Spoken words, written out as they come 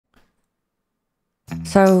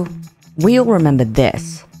So, we all remember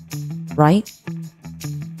this, right?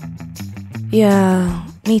 Yeah,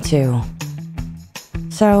 me too.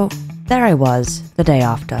 So, there I was, the day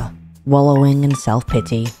after, wallowing in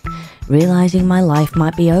self-pity, realizing my life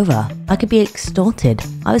might be over. I could be extorted.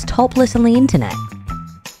 I was topless on the internet.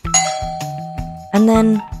 And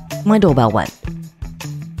then, my doorbell went.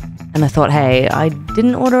 And I thought, hey, I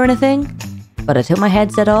didn't order anything, but I took my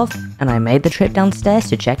headset off and I made the trip downstairs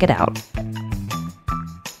to check it out.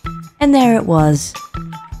 And there it was.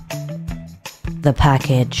 The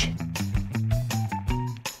package.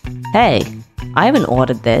 Hey, I haven't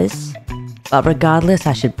ordered this, but regardless,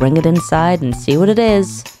 I should bring it inside and see what it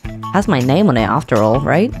is. Has my name on it after all,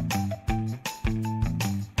 right?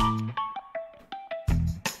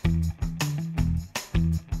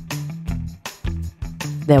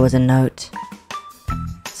 There was a note.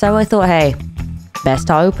 So I thought, hey, best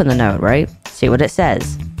to open the note, right? See what it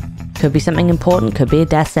says. Could be something important, could be a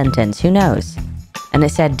death sentence, who knows? And it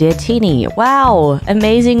said, Dear Teeny, wow,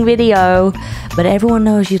 amazing video, but everyone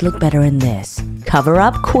knows you'd look better in this. Cover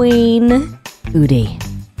up, Queen. Oodie.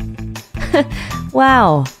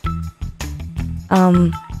 Wow.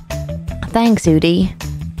 Thanks, Oodie.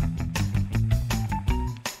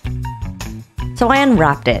 So I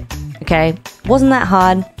unwrapped it, okay? Wasn't that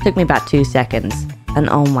hard, took me about 2 seconds. And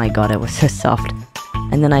oh my god, it was so soft.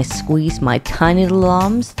 And then I squeezed my tiny little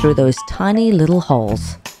arms through those tiny little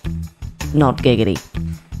holes. Not giggity.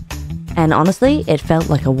 And honestly, it felt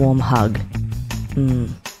like a warm hug. And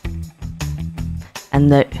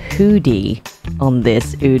the hoodie on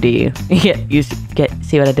this Oodie. Yeah, you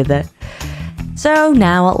see what I did there? So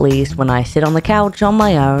now at least when I sit on the couch on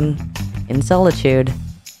my own, in solitude,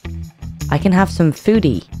 I can have some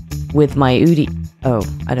foodie with my Oodie. Oh,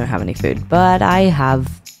 I don't have any food, but I have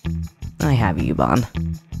you, Bon.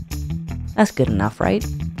 That's good enough, right?